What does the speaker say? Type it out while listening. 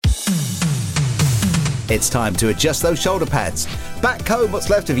It's time to adjust those shoulder pads, backcomb what's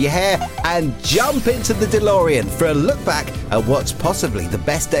left of your hair, and jump into the DeLorean for a look back at what's possibly the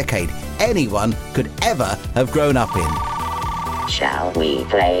best decade anyone could ever have grown up in. Shall we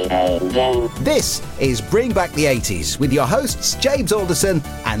play a game? This is Bring Back the 80s with your hosts James Alderson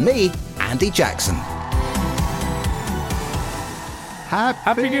and me, Andy Jackson.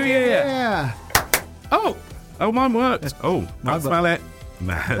 Happy New Year! Oh, mine worked. Oh, I smell it.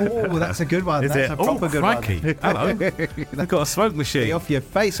 Oh, that's a good one. Is That's it? a proper good crikey. one. Hello. I've got a smoke machine. Be off your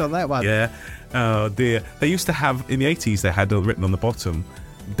face on that one. Yeah. Oh, dear. They used to have, in the 80s, they had written on the bottom,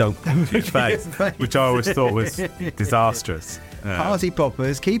 don't touch your face, which I always thought was disastrous. Party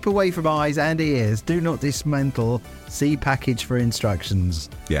poppers, keep away from eyes and ears. Do not dismantle. See package for instructions.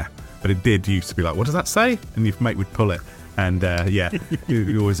 Yeah. But it did used to be like, what does that say? And your mate would pull it. And,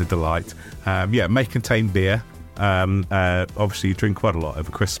 you're always a delight. May contain beer. Obviously, you drink quite a lot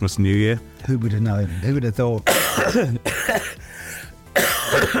over Christmas, New Year. Who would have known? Who would have thought?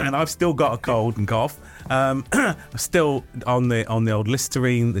 And I've still got a cold and cough. I'm still on the old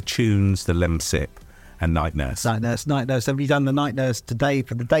Listerine, the Tunes, the Lemsip, and Night Nurse. Night nurse. Have you done the night nurse today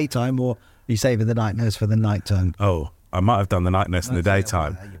for the daytime, or are you saving the night nurse for the nighttime? Oh, I might have done the Night Nurse in the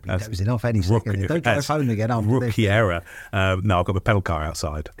daytime. You'll be dozing off any second. Don't drive home again after Rookie this. error. No, I've got the pedal car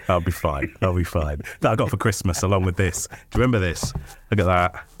outside. I'll be fine. That I got for Christmas along with this. Do you remember this? Look at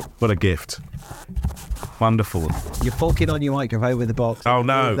that. What a gift. Wonderful. You're forking on your microphone with the box. Oh,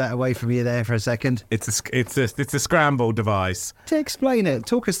 no. Move that away from you there for a second. It's a scramble device. To explain it,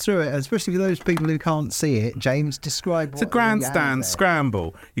 talk us through it, especially for those people who can't see it. James, describe It's a grandstand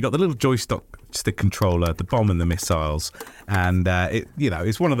scramble. You got the little joystick controller, the bomb and the missiles, and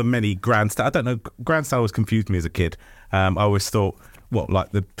it's one of the many grandstand. I don't know, grandstand always confused me as a kid. I always thought,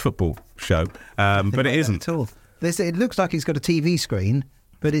 like the football show, but it isn't at all. It looks like it's got a TV screen,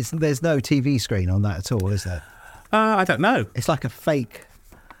 but there's no TV screen on that at all, is there? I don't know. It's like a fake.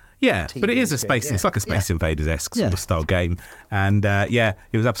 Yeah, TV but it is a screen, space. yeah. It's like a Space Invaders-esque sort Yeah. of style game, and it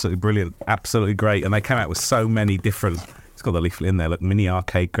was absolutely brilliant, absolutely great. And they came out with so many different. It's got the leaflet in there. Look, mini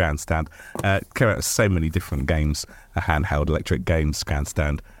arcade grandstand. Came out with so many different games. A handheld electric games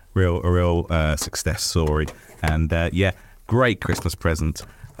grandstand. A real success story. And great Christmas present.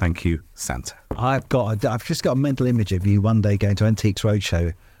 Thank you, Santa. I've just got a mental image of you one day going to Antiques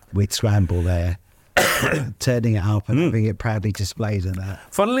Roadshow with Scramble there, turning it up and having it proudly displayed and that.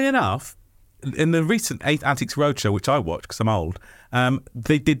 Funnily enough, in the recent Antiques Roadshow, which I watched because I'm old,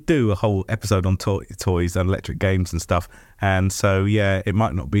 they did do a whole episode on toys and electric games and stuff. And so, it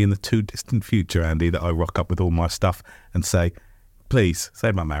might not be in the too distant future, Andy, that I rock up with all my stuff and say, please,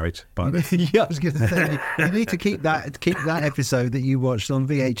 save my marriage. But Yeah, I was going to say, you need to keep that episode that you watched on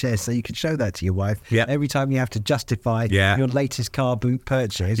VHS so you can show that to your wife every time you have to justify your latest car boot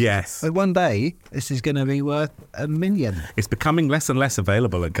purchase. Yes. But one day, this is going to be worth $1 million. it's becoming less and less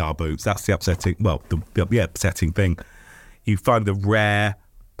available at car boots. That's the upsetting thing. You find the rare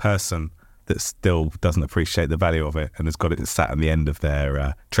person that still doesn't appreciate the value of it and has got it sat on the end of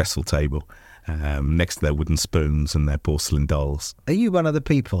their trestle table next to their wooden spoons and their porcelain dolls. Are you one of the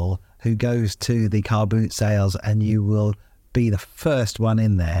people who goes to the car boot sales and you will be the first one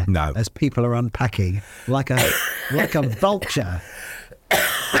in there? No. As people are unpacking like a vulture.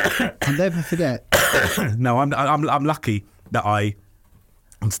 I'll never forget. No, I'm lucky that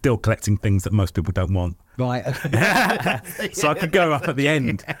I'm still collecting things that most people don't want. Right. So I could go up at the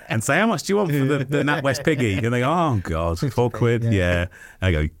end and say, how much do you want for the NatWest Piggy? And they go, oh, God, £4. Yeah.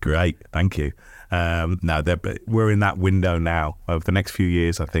 I go, great, thank you. We're in that window now. Over the next few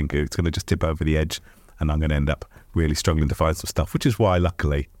years, I think it's going to just tip over the edge and I'm going to end up really struggling to find some stuff, which is why,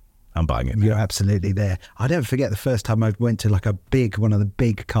 luckily, I'm buying it now. You're absolutely there. I never forget the first time I went to one of the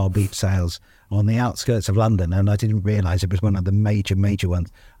big car boot sales on the outskirts of London, and I didn't realise it was one of the major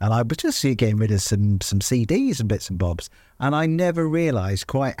ones. And I was just getting rid of some CDs and bits and bobs, and I never realised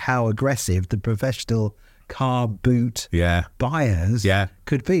quite how aggressive the professional car boot buyers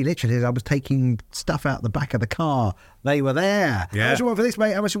could be. Literally, as I was taking stuff out the back of the car, they were there. Yeah. How much you want for this,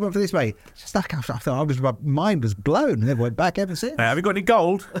 mate? How much you want for this, mate? Stuck. I thought my mind was blown, and never went back ever since. Have you got any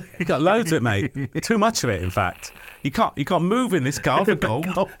gold? You got loads of it, mate. Too much of it, in fact. You can't move in this car for gold.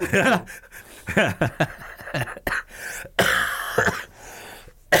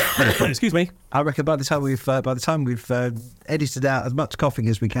 Excuse me. I reckon by the time we've edited out as much coughing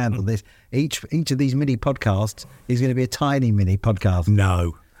as we can on this, each of these mini podcasts is going to be a tiny mini podcast.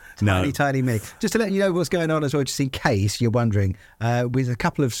 No. Tiny mini. Just to let you know what's going on as well, just in case you're wondering, with a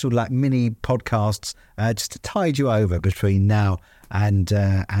couple of sort of like mini podcasts, just to tide you over between now and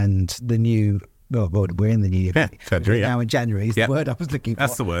the new. Well, we're in the new year. Yeah, February, now in January is the word I was looking for.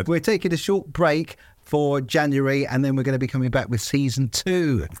 That's the word. We're taking a short break for January, and then we're going to be coming back with season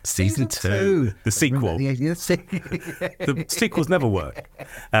 2. Season two. The sequel. The sequels never work.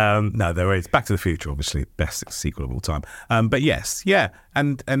 No, there is. Back to the Future, obviously, best sequel of all time. But yes, yeah.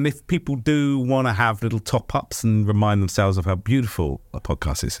 And if people do want to have little top-ups and remind themselves of how beautiful a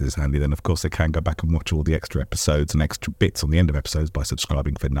podcast this is, Andy, then of course they can go back and watch all the extra episodes and extra bits on the end of episodes by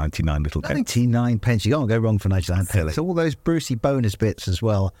subscribing for 99 little pence. 99 pence. You can't go wrong for 99 pence. All those Brucey bonus bits as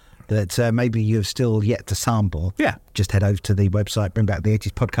well that maybe you've still yet to sample. Yeah. Just head over to the website,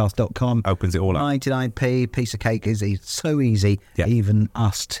 bringbacktheeighties.podcast.com. Opens it all up. 99p, piece of cake is so easy. Yeah. Even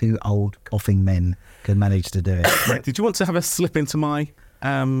us two old coughing men can manage to do it. Did you want to have a slip into my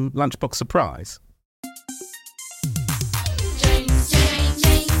lunchbox surprise?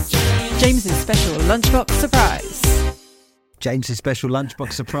 James's special lunchbox surprise. James's special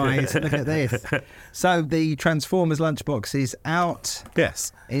lunchbox surprise. Look at this. So the Transformers lunchbox is out.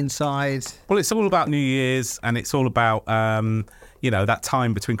 Yes. Inside. Well, it's all about New Year's, and it's all about that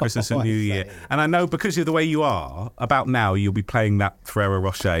time between Christmas and New Year. And I know because of the way you are, about now you'll be playing that Ferrero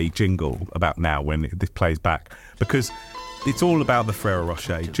Rocher jingle about now when this plays back, because it's all about the Ferrero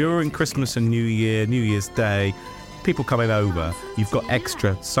Rocher during Christmas and New Year, New Year's Day. People coming over, you've got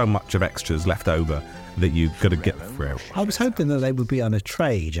so much of extras left over that you've got to get the Ferrero. I was hoping that they would be on a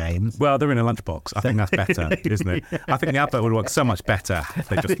tray, James. Well, they're in a lunchbox. I think that's better, isn't it? I think the advert would work so much better if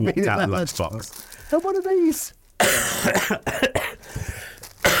they just walked out the lunchbox. Oh, what are these?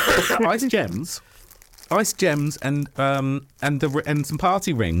 Ice gems, and some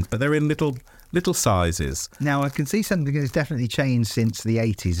party rings, but they're in little sizes. Now I can see something has definitely changed since the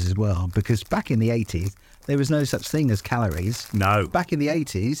 80s as well, because back in the 80s there was no such thing as calories. No. Back in the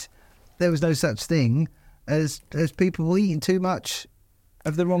 80s there was no such thing as people eating too much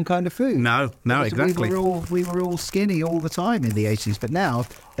of the wrong kind of food. No, exactly. We were all skinny all the time in the 80s, but now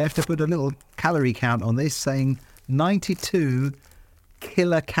they have to put a little calorie count on this saying 92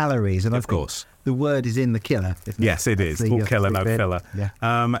 kilocalories. And of course. The word is in the killer. Yes, it is. All killer, no filler.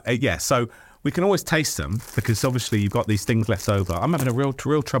 Yeah. So we can always taste them because obviously you've got these things left over. I'm having a real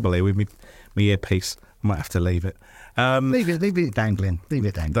trouble here with my earpiece. I might have to leave it. Leave it dangling. Leave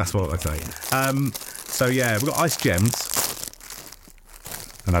it dangling. That's what I say. So yeah, we've got ice gems.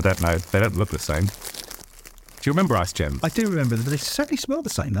 And I don't know, they don't look the same. Do you remember ice gems? I do remember them, but they certainly smell the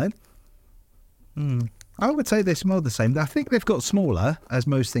same though. I would say they smell the same. I think they've got smaller, as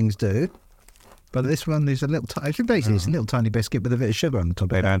most things do. But this one is a little basically it's a little tiny biscuit with a bit of sugar on the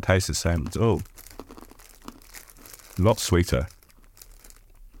top of it. They don't taste the same at all. A lot sweeter.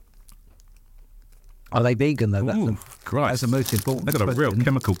 Are they vegan though? Ooh, Christ. That's the most important They've got a real question.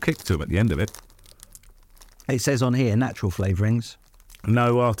 chemical kick to them at the end of it. It says on here, natural flavourings.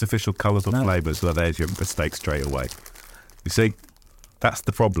 No artificial colours or flavours, so there's your mistake straight away. You see, that's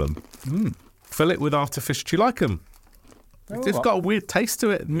the problem. Fill it with artificial. Do you like them? It's got a weird taste to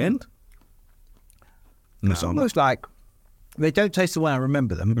it in the end. No, It's almost like, they don't taste the way I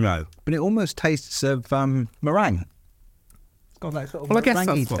remember them. No. But it almost tastes of meringue. It's got that sort of Well, I guess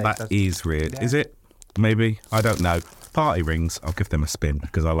meringue that's what taste, that is, really. Is it? Maybe. I don't know. Party rings, I'll give them a spin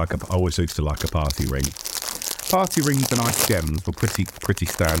because I always used to like a party ring. Party rings and ice gems were pretty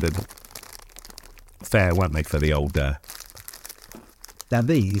standard fare, weren't they, for the old... Now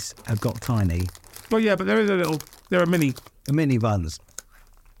these have got tiny... Well, yeah, but there are mini... mini ones.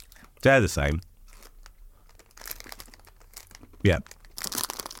 They're the same. Yeah.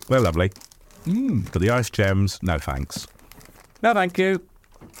 They're lovely. But the ice gems, no thanks. No, thank you.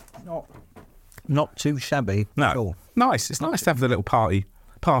 Not too shabby at No. all. Nice. It's nice to have the little party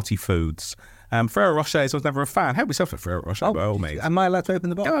foods. Ferrero Rochers, I was never a fan. Help yourself to Ferrero Rocher, by all means. Am I allowed to open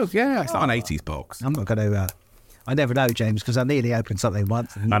the box? Oh, yeah. It's not an 80s box. I'm not going to... I never know, James, because I nearly opened something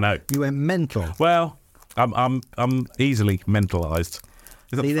once. And I know. You went mental. Well, I'm easily mentalised.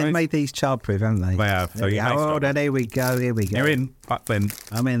 Is that the They've phrase? made these childproof, haven't they? They have, so you may stop. And here we go. You're in, back then.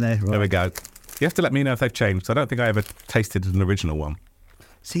 I'm in there. Right. There we go. You have to let me know if they've changed. I don't think I ever tasted an original one.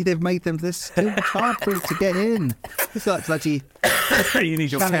 See, they've made them this too childproof to get in. It's like bloody... You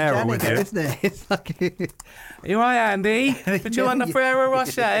need your carer with you. Isn't it? It's like... You all right, Andy? Did you want the Ferrero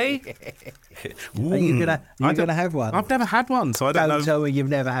Rocher? Are you gonna have one? I've never had one, so I don't know. Don't tell me you've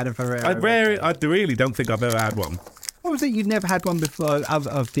never had a Ferrero. I really don't think I've ever had one. What was it you'd never had one before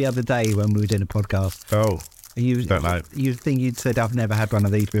of the other day when we were doing a podcast? Oh, don't know. You think you'd said I've never had one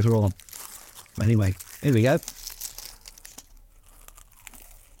of these before. Anyway, here we go.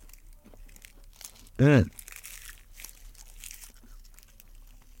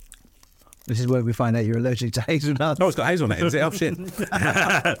 This is where we find out you're allergic to hazelnuts. Oh, it's got hazelnut in it. Is it? Oh, shit.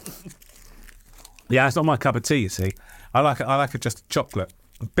 Yeah, it's not my cup of tea, you see. I like it just chocolate.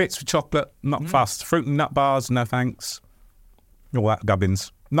 Bits for chocolate, not fussed. Fruit and nut bars, no thanks. All that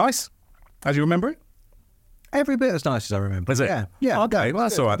gubbins. Nice, as you remember it. Every bit as nice as I remember. Is it? Yeah. Okay, well,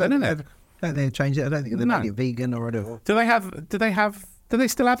 that's all right then, isn't it? I don't think they changed it. I don't think they made it vegan or whatever. Do they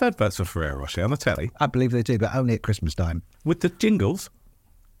still have adverts for Ferrero Rocher on the telly I believe they do, but only at Christmas time. with the jingles?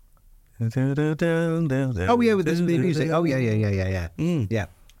 Oh yeah, with the music. Oh yeah. Yeah.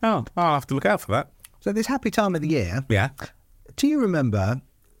 Oh, I'll have to look out for that. So this happy time of the year. Yeah. Do you remember?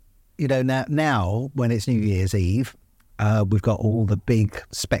 Now when it's New Year's Eve, we've got all the big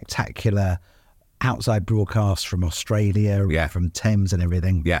spectacular outside broadcasts from Australia, from Thames and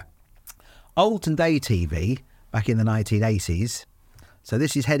everything. Yeah. Olden day TV back in the 1980s. So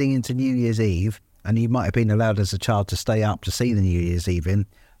this is heading into New Year's Eve, and you might have been allowed as a child to stay up to see the New Year's Eve in.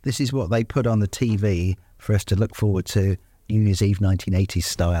 This is what they put on the TV for us to look forward to, New Year's Eve 1980s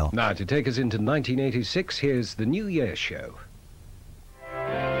style. Now, to take us into 1986, here's the New Year show.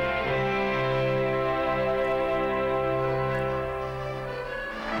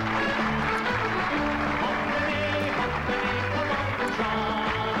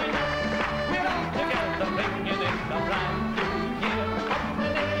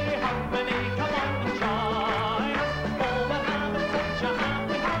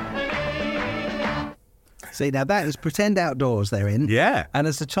 See, now that is pretend outdoors they're in. Yeah. And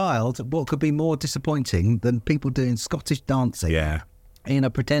as a child, what could be more disappointing than people doing Scottish dancing Yeah. in a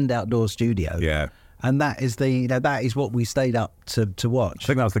pretend outdoor studio? Yeah. And that is that is what we stayed up to watch. I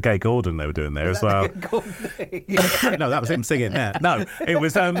think that was the Gay Gordon they were doing there as well. No, that was him singing. Yeah. No, it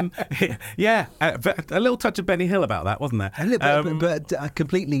was, yeah, a little touch of Benny Hill about that, wasn't there? A little bit, but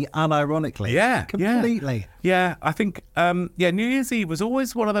completely unironically. Yeah. Completely. Yeah, I think, New Year's Eve was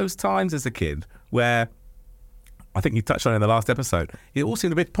always one of those times as a kid where, I think you touched on it in the last episode, it all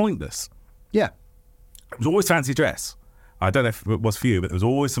seemed a bit pointless. Yeah. It was always fancy dress. I don't know if it was for you, but there was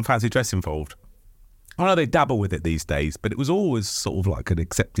always some fancy dress involved. I know they dabble with it these days, but it was always sort of like an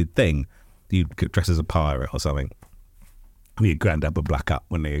accepted thing. You'd dress as a pirate or something. Your granddad would black up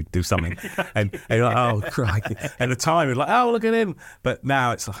when they do something. and you're like, oh, crikey. And the time, you're like, oh, look at him. But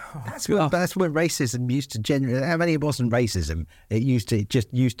now it's like, oh, that's when racism used to genuinely, I mean, it wasn't racism. It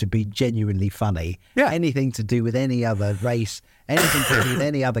just used to be genuinely funny. Yeah. Anything to do with any other race, anything to do with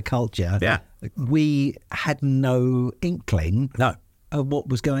any other culture. Yeah. We had no inkling. No. Of what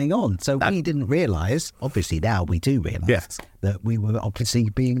was going on. So we didn't realise, obviously now we do realise, Yes. that we were obviously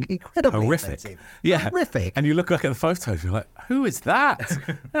being incredibly horrific. offensive. Yeah. Horrific. And you look at the photos, you're like, who is that?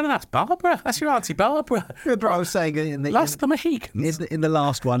 No, that's Barbara. That's your Auntie Barbara. Remember I was saying in the, Last the Mohicans. in the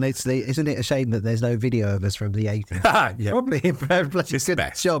last one, isn't it a shame that there's no video of us from the 80s? Yeah. Probably a It's good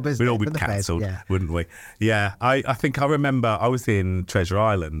best. job, isn't We'd it? all be For the best, cancelled, yeah. wouldn't we? Yeah, I think I remember I was in Treasure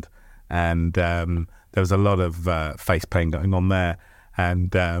Island, and there was a lot of face paint going on there,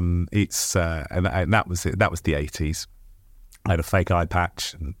 and it's and that was it. That was the 80s. I had a fake eye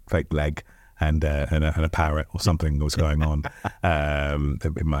patch and fake leg, and a parrot or something was going on.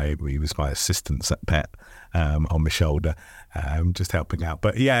 He was my assistant's pet on my shoulder, just helping out.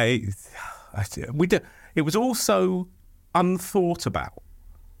 But yeah, it was also unthought about.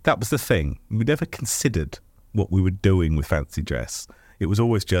 That was the thing. We never considered what we were doing with fancy dress. It was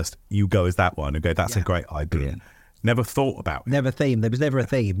always just, you go as that one and go, that's a great idea. Yeah. Never thought about it. Never theme. There was never a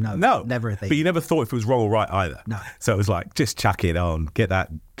theme. No, never a theme. But you never thought if it was wrong or right either. No. So it was like, just chuck it on, get that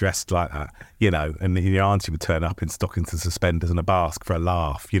dressed like that, and your auntie would turn up in stockings and suspenders and a basque for a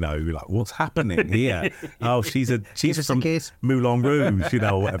laugh, you're like, what's happening here? Oh, she's from Moulin Rouge,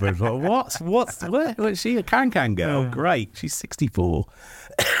 or whatever. It's like, what's she a can girl? Great, she's 64.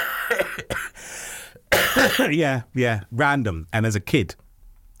 yeah, random. And as a kid,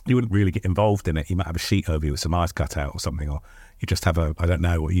 you wouldn't really get involved in it. You might have a sheet over you with some eyes cut out or something, or you just have I don't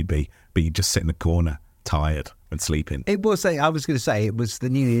know what you'd be, but you just sit in the corner, tired and sleeping. It was, I was going to say, it was the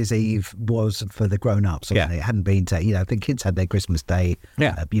New Year's Eve was for the grown-ups. Yeah. It hadn't been to, the kids had their Christmas Day,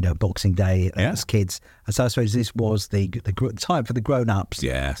 Boxing Day as kids. And so I suppose this was the time for the grown-ups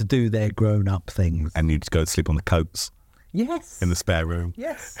to do their grown-up things. And you'd go to sleep on the coats. Yes. In the spare room.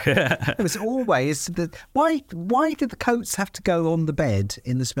 Yes. It was always why did the coats have to go on the bed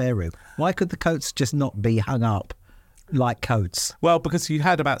in the spare room? Why could the coats just not be hung up like coats? Well, because you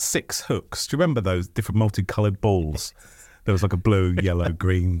had about 6 hooks. Do you remember those different multicoloured balls? There was like a blue, yellow,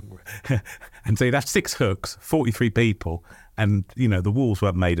 green. And so you'd have 6 hooks, 43 people, and the walls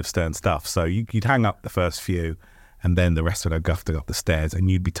weren't made of stern stuff. So you'd hang up the first few, and then the rest would go guffed up the stairs,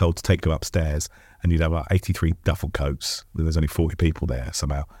 and you'd be told to take them upstairs, and you'd have about 83 duffel coats. There's only 40 people there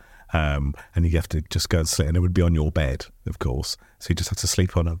somehow. And you'd have to just go and sleep, and it would be on your bed, of course. So you just have to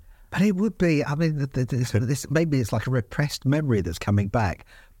sleep on them. But it would be. I mean, this maybe it's like a repressed memory that's coming back.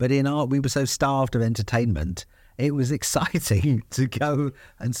 But we were so starved of entertainment. It was exciting to go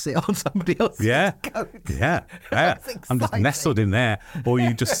and sit on somebody else's coat. Yeah. I'm just nestled in there. Or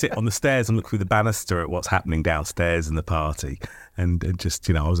you just sit on the stairs and look through the banister at what's happening downstairs in the party. And just,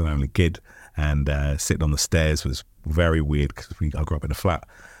 I was an only kid, and sitting on the stairs was very weird because I grew up in a flat.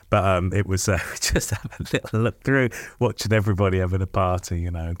 But it was just have a little look through, watching everybody having a party,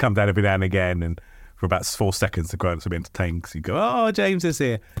 and come down every now and again. And for about 4 seconds, the grown-ups would be entertained because you go, "Oh, James is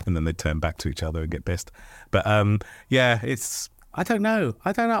here," and then they turn back to each other and get pissed. But it's I don't know.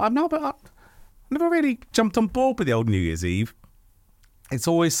 I've never really jumped on board with the old New Year's Eve. It's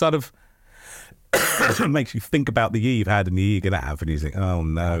always sort of it makes you think about the year you've had and the year you're going to have, and you think, "Oh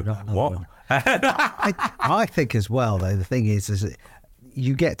no, what?" I think as well, though, the thing is that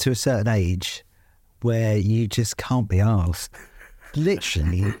you get to a certain age where you just can't be arsed.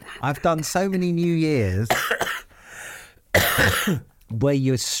 Literally, I've done so many New Years where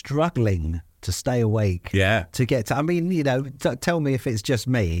you're struggling to stay awake. Yeah. To get to, I mean, tell me if it's just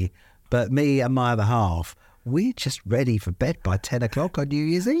me, but me and my other half, we're just ready for bed by 10 o'clock on New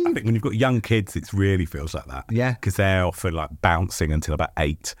Year's Eve. I think when you've got young kids, it really feels like that. Yeah. Because they're often like bouncing until about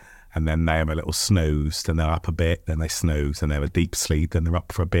 8. And then they have a little snooze, then they're up a bit, then they snooze, and they have a deep sleep, then they're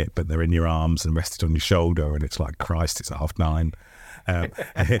up for a bit, but they're in your arms and rested on your shoulder, and it's like, Christ, it's 9:30.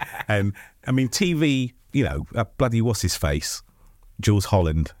 And I mean, TV, bloody what's his face? Jules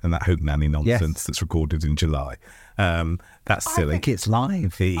Holland and that hootenanny nonsense that's recorded in July. That's silly. I think it's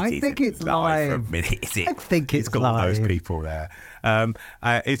live. I think it's live. For a minute, is it? I think it's got live. all those people there. I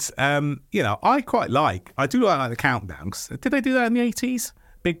quite like. I do like the countdowns. Did they do that in the 80s?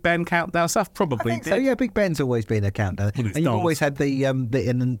 Big Ben countdown stuff, probably. So yeah, Big Ben's always been a countdown, and you've always had the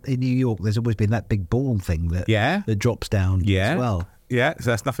in New York. There's always been that big ball thing that drops down as well. Yeah,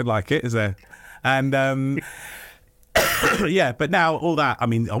 so that's nothing like it, is there? And yeah, but now all that. I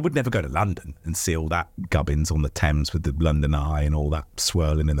mean, I would never go to London and see all that gubbins on the Thames with the London Eye and all that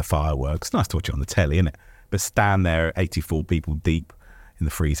swirling in the fireworks. It's nice to watch it on the telly, isn't it? But stand there, 84 people deep in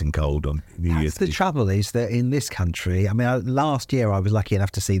the freezing cold on New Year's. The trouble is that in this country, I mean, last year I was lucky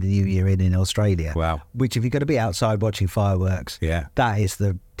enough to see the New Year in Australia. Wow. Which, if you're going to be outside watching fireworks, that is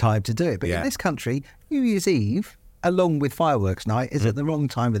the time to do it. But in this country, New Year's Eve, along with fireworks night, is at the wrong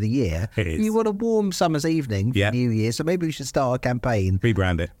time of the year. It is. You want a warm summer's evening for New Year, so maybe we should start a campaign.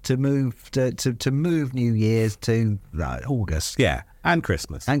 Rebrand it. To move New Year's to August. Yeah, and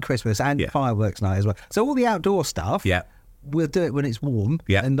Christmas. And fireworks night as well. So all the outdoor stuff. Yeah. We'll do it when it's warm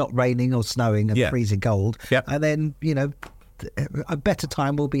and not raining or snowing and freezing cold. Yep. And then, a better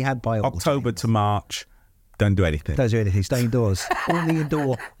time will be had by October to March. Don't do anything. Don't do anything. Stay indoors.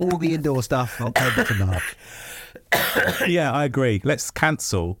 all the indoor stuff, October to March. Yeah, I agree. Let's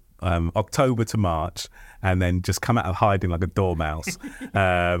cancel October to March and then just come out of hiding like a dormouse,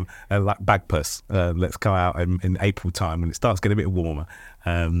 and like Bagpuss. Let's go out in April time when it starts getting a bit warmer.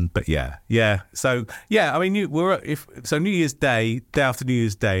 But yeah. So yeah, I mean, New Year's Day, day after New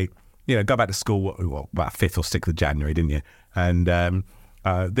Year's Day, go back to school. About 5th or 6th of January, didn't you? And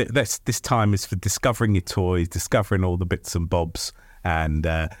this time is for discovering your toys, discovering all the bits and bobs, and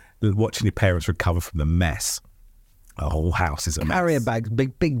watching your parents recover from the mess. The whole house is a mess. Carrier bags,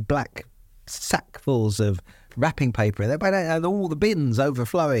 big black sackfuls of wrapping paper, and all the bins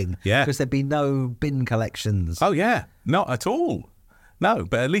overflowing. Yeah, because there'd be no bin collections. Oh yeah, not at all. No,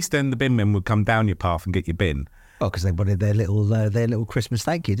 but at least then the bin men would come down your path and get your bin. Oh, because they wanted their little Christmas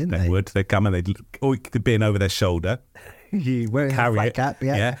thank you, didn't they? They would. They'd come and they'd oink the bin over their shoulder. You wearing a flat cap,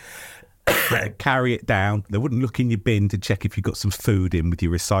 yeah. Carry it down. They wouldn't look in your bin to check if you got some food in with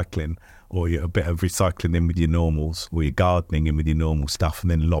your recycling, or a bit of recycling in with your normals, or your gardening in with your normal stuff,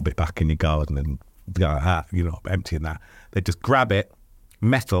 and then lob it back in your garden and go, you're not emptying that. They just grab it,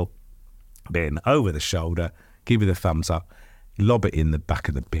 metal bin over the shoulder, give you the thumbs up, lob it in the back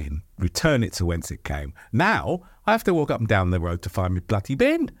of the bin, return it to whence it came. Now I have to walk up and down the road to find my bloody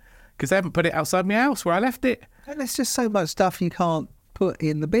bin because they haven't put it outside my house where I left it. And there's just so much stuff you can't put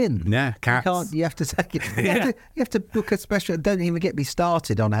in the bin. Yeah, cats. You have to take it. You have to book a special. Don't even get me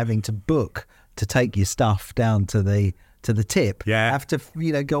started on having to book to take your stuff down to the tip. Yeah, have to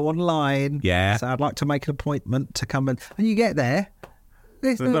go online. Yeah. So I'd like to make an appointment to come and you get there.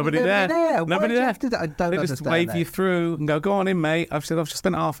 There's nobody there. Nobody there. I don't they just wave you through and go, "Go on in, mate." I've just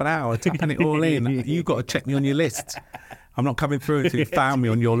spent half an hour tapping it all in. You've got to check me on your list. I'm not coming through until you found me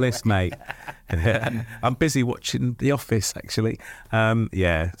on your list, mate. I'm busy watching The Office, actually.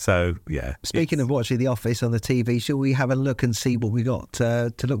 So. Speaking of watching The Office on the TV, shall we have a look and see what we got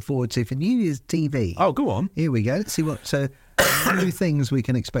to look forward to for New Year's TV? Oh, go on. Here we go. Let's see what new things we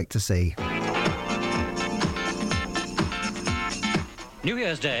can expect to see. New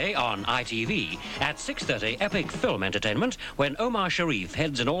Year's Day on ITV. At 6:30, epic film entertainment when Omar Sharif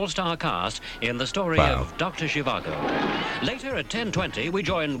heads an all-star cast in the story of Dr. Zhivago. Later at 10:20, we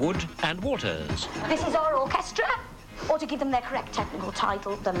join Wood and Waters. This is our orchestra, or to give them their correct technical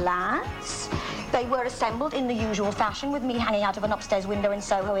title, the Lads. They were assembled in the usual fashion, with me hanging out of an upstairs window in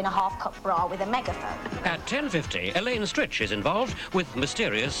Soho in a half-cut bra with a megaphone. At 10:50, Elaine Stritch is involved with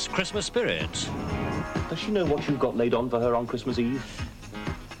mysterious Christmas spirits. Does she know what you've got laid on for her on Christmas Eve?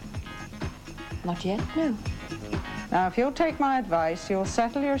 Not yet, no. Now, if you'll take my advice, you'll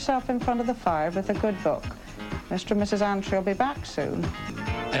settle yourself in front of the fire with a good book. Mr. and Mrs. Antry will be back soon.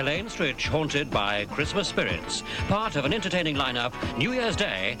 Elaine Stritch haunted by Christmas spirits. Part of an entertaining lineup, New Year's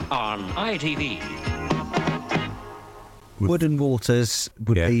Day on ITV. Wood and Waters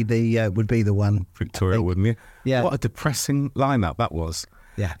would be the one. Victoria, wouldn't you? Yeah. What a depressing lineup that was.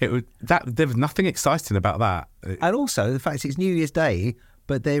 Yeah. There was nothing exciting about that. And also the fact it's New Year's Day,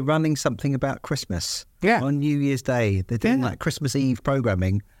 but they're running something about Christmas. Yeah. On New Year's Day. They're doing like Christmas Eve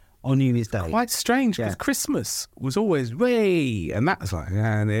programming on New Year's Day. Quite strange, because Christmas was always way, and that was like,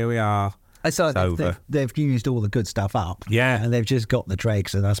 and here we are. So they've used all the good stuff up. Yeah. And they've just got the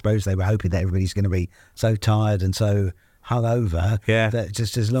dregs, and I suppose they were hoping that everybody's going to be so tired and so hungover that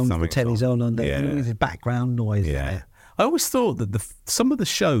just as long as the telly's on and there's background noise there. I always thought that some of the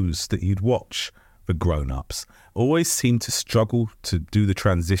shows that you'd watch for grown-ups always seemed to struggle to do the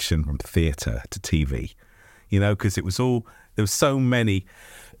transition from theatre to TV, because it was all, there was so many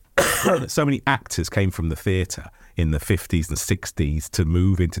actors came from the theatre in the 50s and 60s to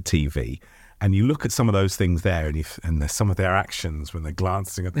move into TV. And you look at some of those things there, and there's some of their actions when they're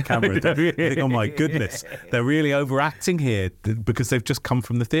glancing at the camera. You think, oh my goodness, they're really overacting here because they've just come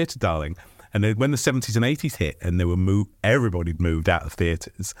from the theatre, darling. And then when the 70s and 80s hit, and everybody'd moved out of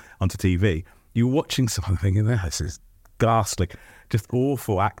theatres onto TV, you were watching something, and this is ghastly, just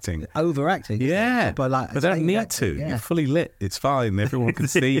awful acting, overacting. Yeah, but they don't need to. You're fully lit. It's fine. Everyone can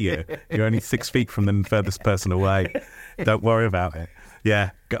see you. You're only 6 feet from the furthest person away. Don't worry about it. Yeah.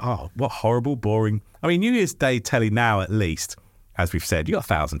 Oh, what horrible, boring. I mean, New Year's Day telly now, at least, as we've said, you got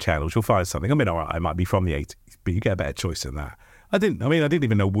 1,000 channels. You'll find something. I mean, all right, it might be from the 80s, but you get a better choice than that. I didn't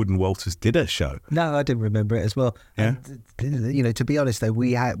even know Wood and Walters did a show. No, I didn't remember it as well. Yeah. And, to be honest, though,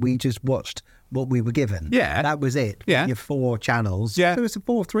 we just watched what we were given. Yeah. That was it. Yeah. Your 4 channels. Yeah. There was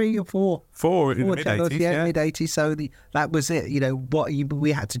 3 or 4. 4 in the channels, mid-80s. Yeah, mid-80s. So that was it.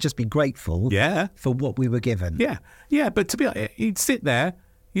 We had to just be grateful for what we were given. Yeah. Yeah, but to be honest, you'd sit there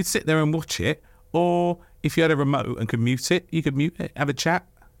and watch it, or if you had a remote and could mute it, you could mute it, have a chat,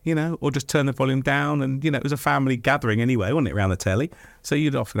 or just turn the volume down. And, it was a family gathering anyway, wasn't it, around the telly? So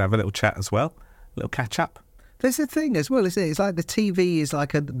you'd often have a little chat as well, a little catch-up. There's a thing as well, isn't it? It's like the TV is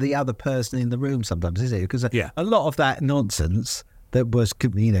like the other person in the room sometimes, isn't it? Because a lot of that nonsense that was,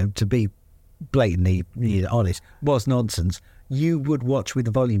 to be blatantly honest, was nonsense. You would watch with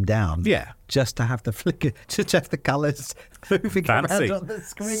the volume down. Yeah. Just to have the flicker, just to have the colours moving around on the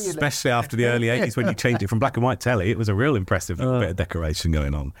screen. Especially after the early 80s when you changed it from black and white telly. It was a real impressive bit of decoration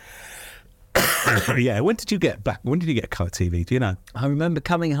going on. Yeah, when did you get colour TV? Do you know? I remember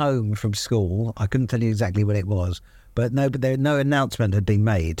coming home from school. I couldn't tell you exactly when it was, but no announcement had been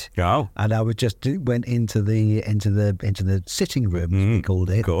made. Oh, and I went into the sitting room, as we called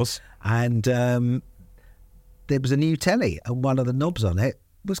it, of course, and there was a new telly, and one of the knobs on it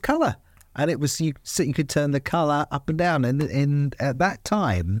was colour, and it was you could turn the colour up and down, and at that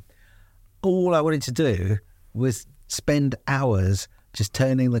time, all I wanted to do was spend hours just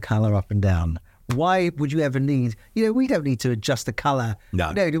turning the colour up and down. Why would you ever need, we don't need to adjust the colour.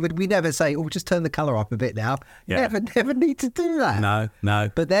 No. We never say, just turn the colour up a bit now. Yeah. Never need to do that. No.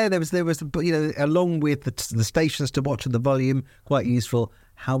 But there was, along with the stations to watch and the volume, quite useful.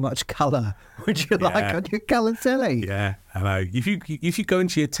 How much colour would you like on your colour telly? Yeah, I know. If you go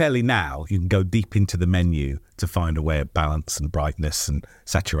into your telly now, you can go deep into the menu to find a way of balance and brightness and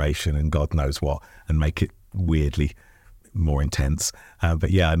saturation and God knows what, and make it weirdly more intense. But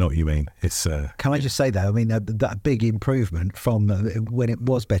yeah, I know what you mean. It's Can I just say though, I mean, that big improvement from when it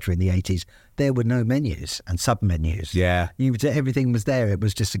was better in the 80s, there were no menus and sub-menus. Yeah. Everything was there. It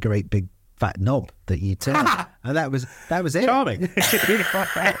was just a great big fat knob that you turned. And that was it. Charming.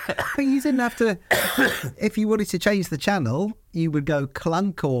 You didn't have to, if you wanted to change the channel, you would go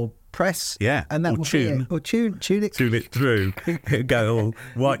clunk or press, and that would tune, be it. Or tune it through. It'd go all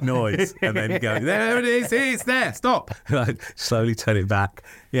white noise, and then you go, there it is, it's there, stop. Slowly turn it back.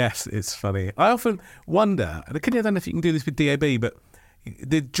 Yes, it's funny. I often wonder, I don't know if you can do this with DAB, but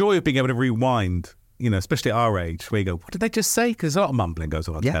the joy of being able to rewind, especially at our age, where you go, what did they just say? Because a lot of mumbling goes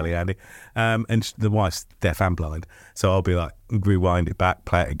on Yeah. telly, Andy. And the wife's deaf and blind. So I'll be like, rewind it back,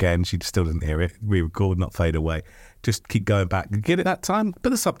 play it again. She still doesn't hear it. Re-record, not fade away. Just keep going back. Get it that time? Put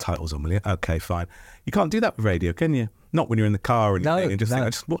the subtitles on, will you? Okay, fine. You can't do that with radio, can you? Not when you're in the car or anything. No, and just no.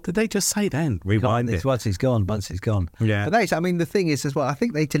 think, what did they just say then? Rewind it. Once it's gone. Yeah. But the thing is as well, I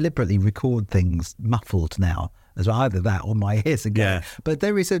think they deliberately record things muffled now as well, either that or my ears again. Yeah. But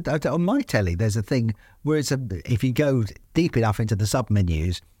there is on my telly, there's a thing where if you go deep enough into the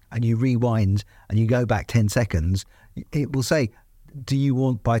sub-menus and you rewind and you go back 10 seconds, it will say, do you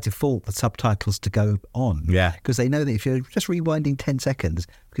want by default the subtitles to go on? Yeah. Because they know that if you're just rewinding 10 seconds,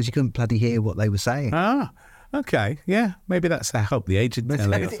 because you couldn't bloody hear what they were saying. Ah, okay. Yeah, maybe that's a help the aged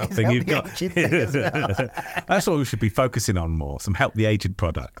telly or something Help you've the got. aged as well. That's what we should be focusing on more, some help the aged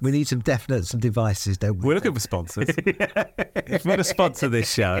products. We need some devices, don't we? We're looking for sponsors. If you want to sponsor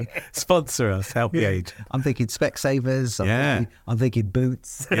this show, sponsor us, help the aged. I'm thinking Specsavers. Yeah. I'm thinking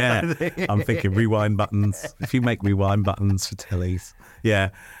Boots. Yeah, I'm thinking rewind buttons. If you make rewind buttons for tellies. Yeah,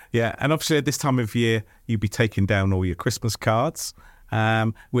 yeah. And obviously at this time of year, you'd be taking down all your Christmas cards,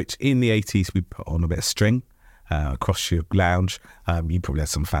 which in the 80s we put on a bit of string across your lounge. You probably had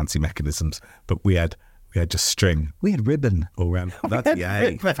some fancy mechanisms, but we had just string We had ribbon. all around. That's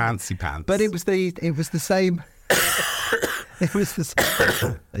fancy pants. But it was the same. It was the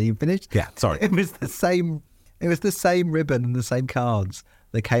same. Are you finished? Yeah, sorry. It was the same ribbon and the same cards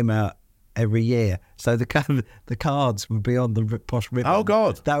that came out every year. So the cards would be on the posh ribbon. Oh,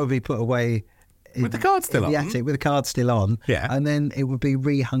 God. That would be put away. With the cards still in the on? attic, with the cards still on. Yeah. And then it would be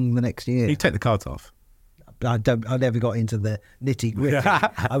rehung the next year. You take the cards off. I never got into the nitty gritty.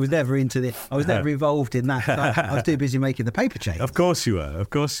 I was never involved in that. I was too busy making the paper chase. Of course you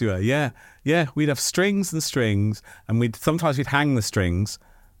were. Yeah. Yeah. We'd have strings and strings, and sometimes we'd hang the strings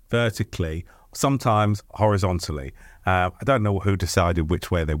vertically, sometimes horizontally. I don't know who decided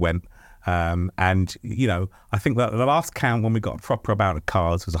which way they went. And, I think that the last count when we got a proper amount of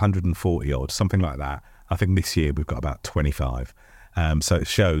cards was 140 odd, something like that. I think this year we've got about 25. So it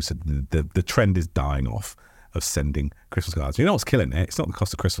shows that the trend is dying off of sending Christmas cards. You know what's killing it? It's not the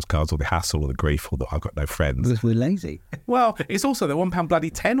cost of Christmas cards or the hassle or the grief or the I've got no friends. Because we're lazy. Well, it's also the £1 bloody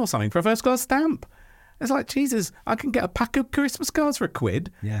 10 or something for a first class stamp. It's like, Jesus, I can get a pack of Christmas cards for £1,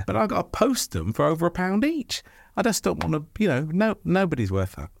 Yeah. but I've got to post them for over £1 each. I just don't want to, nobody's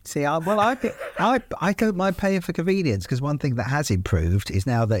worth that. See, I don't mind paying for convenience, because one thing that has improved is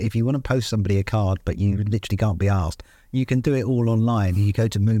now that if you want to post somebody a card but you literally can't be asked, you can do it all online. You go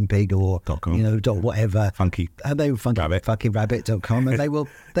to Moonpig or .com. Whatever. Funky And they Rabbit. funkyrabbit.com, and they will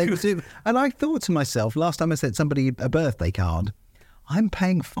do. And I thought to myself, last time I sent somebody a birthday card, I'm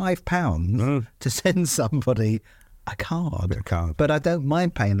paying £5 to send somebody a card. But I don't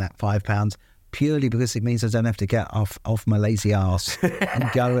mind paying that £5 purely because it means I don't have to get off my lazy arse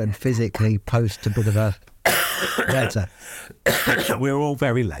and go and physically post a bit of a letter. We're all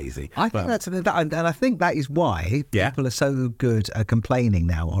very lazy. I think and I think that is why people are so good at complaining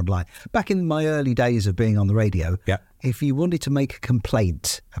now online. Back in my early days of being on the radio, if you wanted to make a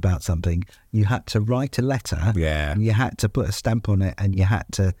complaint about something, you had to write a letter. Yeah. And you had to put a stamp on it, and you had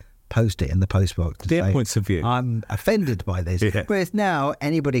to post it in the postbox. To Their say, points of view. I'm offended by this. Yeah. Whereas now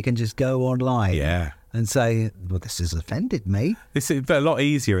anybody can just go online. Yeah. And say, well, this has offended me. It's a lot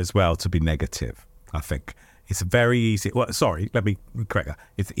easier as well to be negative, I think. It's very easy. Well, sorry, let me correct that.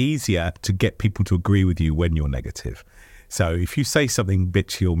 It's easier to get people to agree with you when you're negative. So if you say something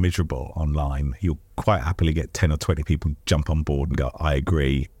bitchy or miserable online, you'll quite happily get 10 or 20 people jump on board and go, I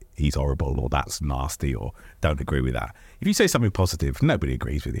agree, he's horrible, or that's nasty, or don't agree with that. If you say something positive, nobody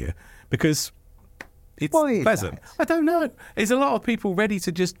agrees with you because it's pleasant. I don't know. There's a lot of people ready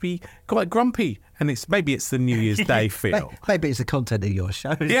to just be quite grumpy, and maybe it's the New Year's Day feel. Maybe it's the content of your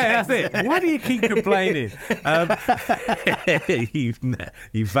show. Yeah, that's it. Why do you keep complaining?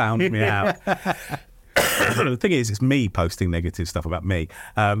 You found me out. The thing is, it's me posting negative stuff about me.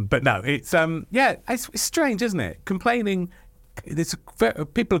 But no, it's it's strange, isn't it? Complaining.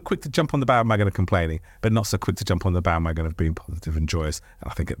 People are quick to jump on the bandwagon of complaining, but not so quick to jump on the bandwagon of being positive and joyous.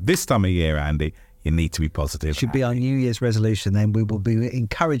 And I think at this time of year, Andy, you need to be positive. Should be our New Year's resolution. Then we will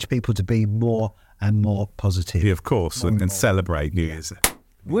encourage people to be more and more positive. Yeah, of course, and celebrate New Year's.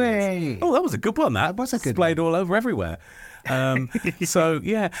 Way. Oh, that was a good one. That was a good displayed all over everywhere. So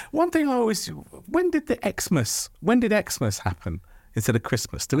yeah, one thing I always. When did Xmas happen instead of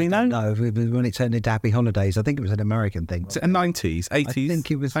Christmas? Do we know? No, when it turned into Happy Holidays, I think it was an American thing. Was it 90s, 80s? I think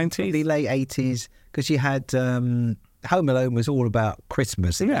it was 90s? probably late 80s, because you had Home Alone was all about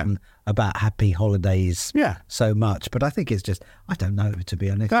Christmas and about happy holidays so much. But I think it's just, I don't know, to be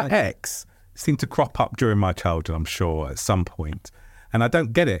honest. That X seemed to crop up during my childhood, I'm sure, at some point. And I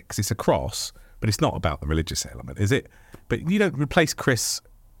don't get it because it's a cross, but it's not about the religious element, is it? But you don't replace Chris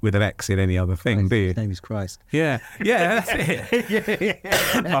with an X in any other thing, do you? His name is Christ. Yeah, that's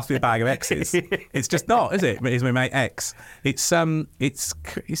it. Must be a bag of X's. It's just not, is it? It's my mate X. It's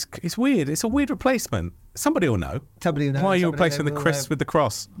weird. It's a weird replacement. Somebody will know. Somebody will know. Why are you replacing the Chris with the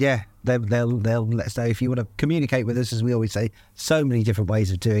cross? Yeah, they'll let us know. If you want to communicate with us, as we always say, so many different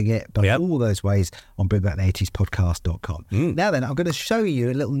ways of doing it, but all those ways on bringbackthe80spodcast.com. Now then, I'm going to show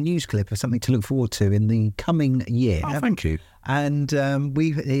you a little news clip of something to look forward to in the coming year. Oh, thank you. And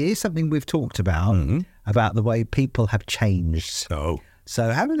it is something we've talked about the way people have changed. So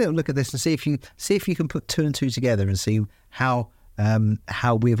have a little look at this and see if you can put two and two together and see how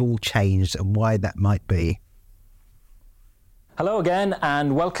we've all changed and why that might be. Hello again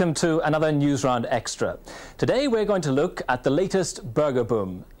and welcome to another Newsround Extra. Today we're going to look at the latest burger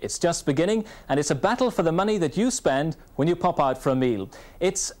boom. It's just beginning and it's a battle for the money that you spend when you pop out for a meal.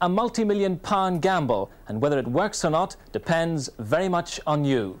 It's a multi-million pound gamble and whether it works or not depends very much on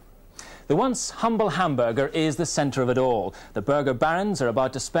you. The once humble hamburger is the centre of it all. The burger barons are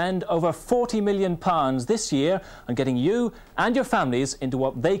about to spend over £40 million this year on getting you and your families into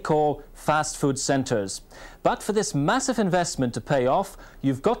what they call fast food centres. But for this massive investment to pay off,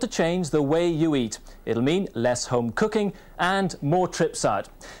 you've got to change the way you eat. It'll mean less home cooking and more trips out.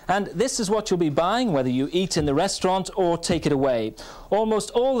 And this is what you'll be buying, whether you eat in the restaurant or take it away.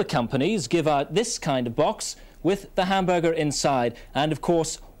 Almost all the companies give out this kind of box with the hamburger inside and, of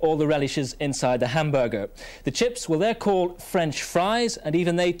course, all the relishes inside the hamburger. The chips, well, they're called French fries, and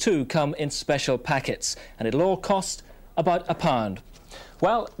even they too come in special packets, and it'll all cost about £1.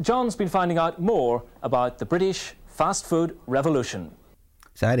 Well, John's been finding out more about the British fast food revolution.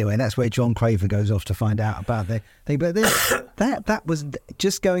 So anyway, that's where John Craver goes off to find out about the thing. But that was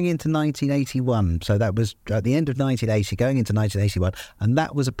just going into 1981. So that was at the end of 1980, going into 1981. And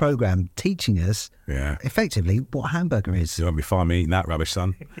that was a programme teaching us effectively what a hamburger is. You won't be finding me eating that rubbish,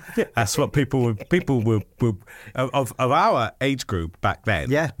 son. That's what people were of our age group back then.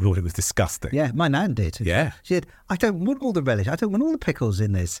 Thought it was disgusting. Yeah, my nan did. Yeah. She said, I don't want all the relish. I don't want all the pickles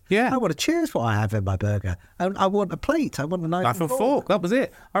in this. Yeah. I want to choose what I have in my burger. I want a plate. I want a knife and fork. That was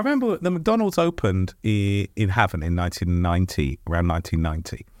it. I remember the McDonald's opened in Havant in 1990, around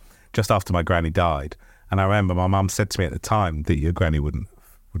 1990, just after my granny died. And I remember my mum said to me at the time that your granny would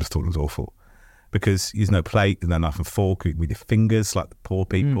have thought it was awful because there's no plate, there's no knife and fork, with your fingers like the poor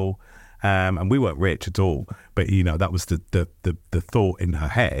people. And we weren't rich at all. But, you know, that was the thought in her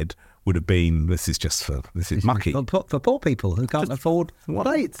head would have been, this is mucky. For poor people who can't afford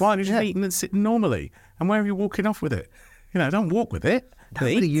plates. Why are you just eating and sitting normally? And where are you walking off with it? You know, don't walk with it.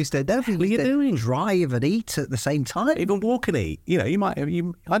 Nobody used to drive and eat at the same time. Even walk and eat. You know, you might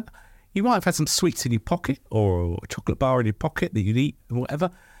have had some sweets in your pocket or a chocolate bar in your pocket that you'd eat or whatever.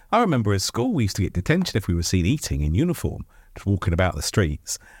 I remember at school we used to get detention if we were seen eating in uniform, just walking about the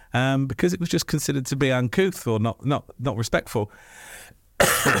streets, because it was just considered to be uncouth or not respectful.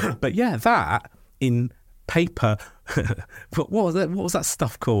 But yeah, that in paper. What was that? What was that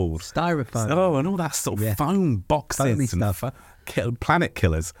stuff called? Styrofoam. Oh, and all that sort of foam boxes and stuff. Planet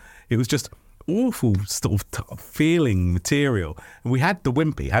killers. It was just awful sort of feeling material. And we had the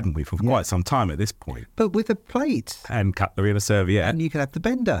wimpy, hadn't we, for quite some time at this point. But with a plate. And cutlery and a serviette. And you could have the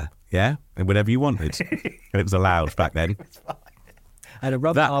bender. Yeah, and whatever you wanted. And it was allowed back then. And a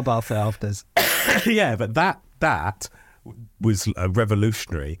rubber arm for afters. Yeah, but that was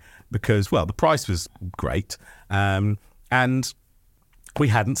revolutionary because, well, the price was great, and we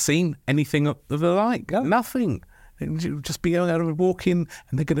hadn't seen anything of the like. Nothing. It would just be able to walk in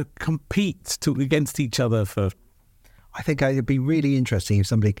and they're going to compete against each other for... I think it'd be really interesting if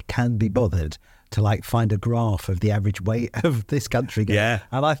somebody can be bothered to find a graph of the average weight of this country. Yeah.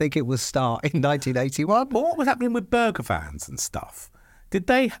 And I think it will start in 1981. But what was happening with burger vans and stuff? Did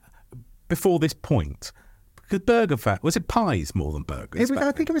they, before this point... Because burger van, was it pies more than burgers?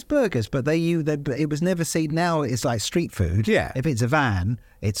 I think it was burgers, but it was never seen. Now it's like street food. Yeah. If it's a van,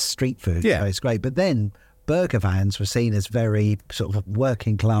 it's street food. Yeah. So it's great. But then burger vans were seen as very sort of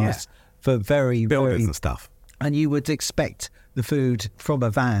working class for very... builders and stuff. And you would expect the food from a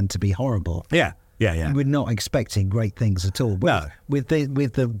van to be horrible. Yeah. Yeah. We're not expecting great things at all. No. With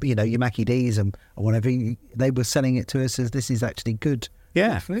the your Mackie D's and whatever, they were selling it to us as this is actually good.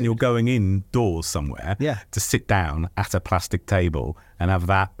 Yeah, and you're going indoors somewhere to sit down at a plastic table and have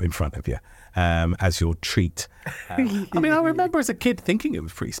that in front of you as your treat. I mean, I remember as a kid thinking it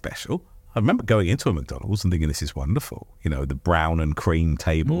was pretty special. I remember going into a McDonald's and thinking, this is wonderful. You know, the brown and cream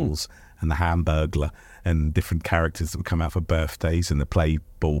tables and the Hamburglar and different characters that would come out for birthdays and the play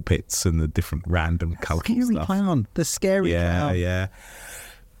ball pits and the different random colourful Scary stuff. clown. The scary clown. Yeah.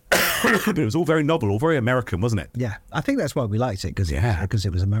 But it was all very novel, all very American, wasn't it? Yeah. I think that's why we liked it, because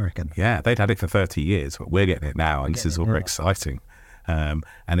it was American. Yeah, they'd had it for 30 years, but we're getting it now, and this is all very exciting. And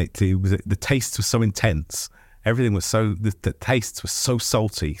it was, the taste was so intense. Everything was so, the tastes were so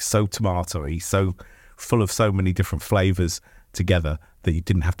salty, so tomatoey, so full of so many different flavours together that you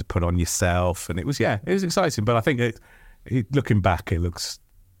didn't have to put on yourself. And it was exciting. But I think looking back, it looks,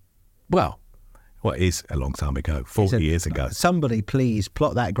 well, what is a long time ago, 40 years ago. Somebody please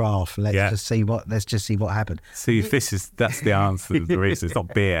plot that graph. Let's just see what happened. See if that's the answer there is. It's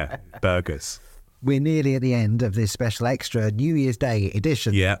not beer, burgers. We're nearly at the end of this special extra New Year's Day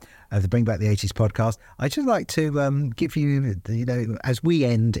edition of the Bring Back the 80s podcast. I'd just like to give you, as we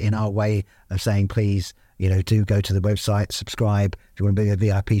end in our way of saying, please, do go to the website, subscribe. If you want to be a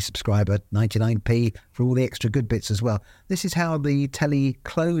VIP subscriber, 99p for all the extra good bits as well. This is how the telly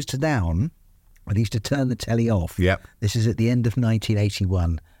closed down. I used to turn the telly off. Yep. This is at the end of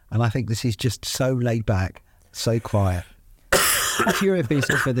 1981. And I think this is just so laid back, so quiet. What's your piece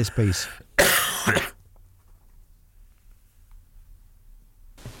for this piece?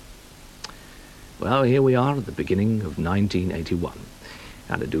 Well, here we are at the beginning of 1981,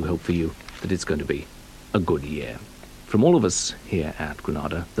 and I do hope for you that it's going to be a good year. From all of us here at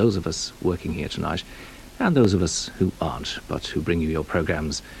Granada, those of us working here tonight, and those of us who aren't, but who bring you your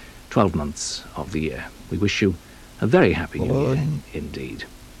programmes 12 months of the year, we wish you a very happy new year indeed.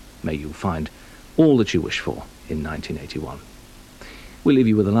 May you find all that you wish for in 1981. We'll leave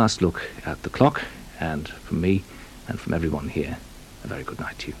you with a last look at the clock, and from me and from everyone here, a very good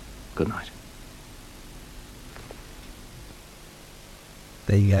night to you. Good night.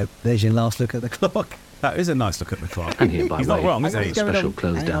 There you go. There's your last look at the clock. That is a nice look at the clock. And here, by He's way, not wrong, is he? a special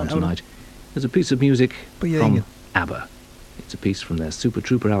close down tonight, there's a piece of music from ABBA. It's a piece from their Super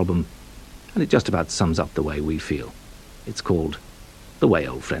Trooper album, and it just about sums up the way we feel. It's called The Way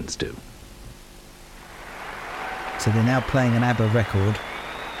Old Friends Do. So they're now playing an ABBA record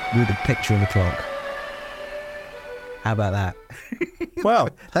with a picture of a clock. How about that? Well,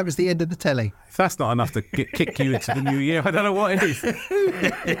 that was the end of the telly. If that's not enough to kick you into the new year, I don't know what it is.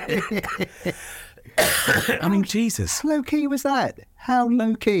 I mean, Jesus. How low-key was that? How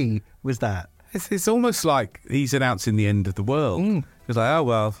low-key was that? It's almost like he's announcing the end of the world. It's like, oh,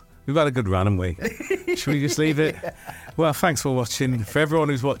 well, we've had a good run, haven't we? Should we just leave it? Well, thanks for watching. For everyone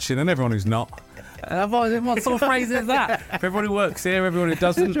who's watching and everyone who's not. What sort of phrase is that? For everyone who works here, everyone who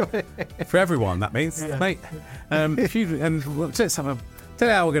doesn't. For everyone, that means, mate. Let's tell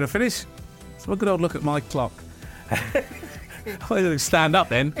you how we're going to finish. Let's have a good old look at my clock. I'll stand up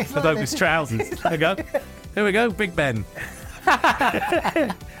then. I don't miss trousers. There we go. Here we go, Big Ben.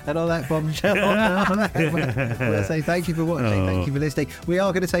 And all that bombshell. Well, say thank you for watching. Thank you for listening. We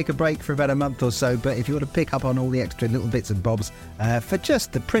are going to take a break for about a month or so, but if you want to pick up on all the extra little bits and bobs for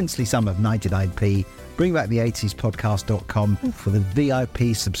just the princely sum of 99p, bring back the 80spodcast.com for the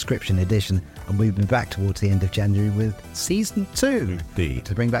VIP subscription edition, and we'll be back towards the end of January with season 2 Indeed.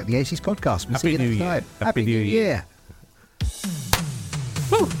 to bring back the 80s podcast. We'll see you next time. Happy New Year.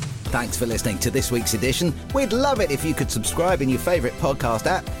 Woo. Thanks for listening to this week's edition. We'd love it if you could subscribe in your favourite podcast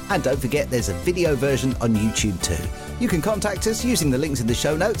app, and don't forget there's a video version on YouTube too. You can contact us using the links in the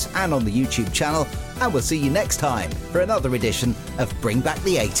show notes and on the YouTube channel, and we'll see you next time for another edition of Bring Back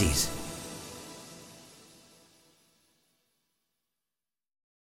the 80s.